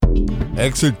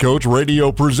Exit Coach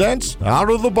Radio presents Out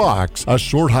of the Box, a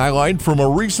short highlight from a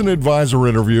recent advisor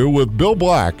interview with Bill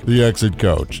Black, the Exit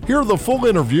Coach. Hear the full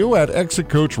interview at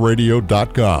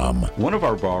exitcoachradio.com. One of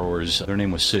our borrowers, their name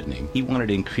was Sydney. He wanted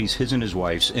to increase his and his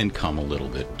wife's income a little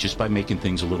bit, just by making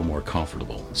things a little more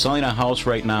comfortable. Selling a house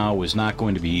right now was not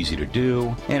going to be easy to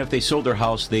do, and if they sold their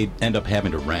house, they'd end up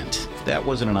having to rent. That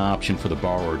wasn't an option for the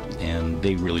borrower, and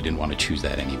they really didn't want to choose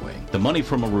that anyway. The money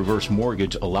from a reverse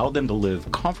mortgage allowed them to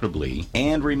live comfortably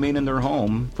and remain in their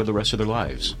home for the rest of their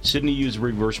lives. Sydney used a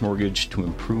reverse mortgage to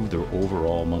improve their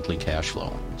overall monthly cash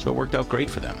flow, so it worked out great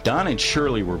for them. Don and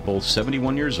Shirley were both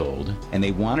 71 years old, and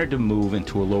they wanted to move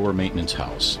into a lower maintenance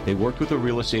house. They worked with a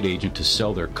real estate agent to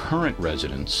sell their current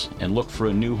residence and look for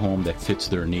a new home that fits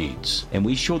their needs. And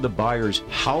we showed the buyers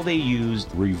how they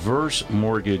used reverse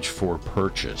mortgage for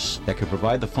purchase that could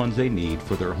provide the funds they need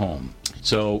for their home.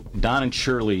 So Don and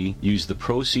Shirley used the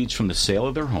proceeds from the sale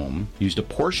of their home, used a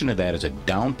portion of that as a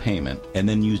down payment, and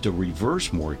then used a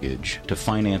reverse mortgage to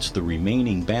finance the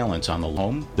remaining balance on the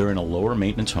home. They're in a lower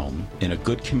maintenance home, in a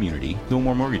good community, no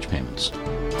more mortgage payments.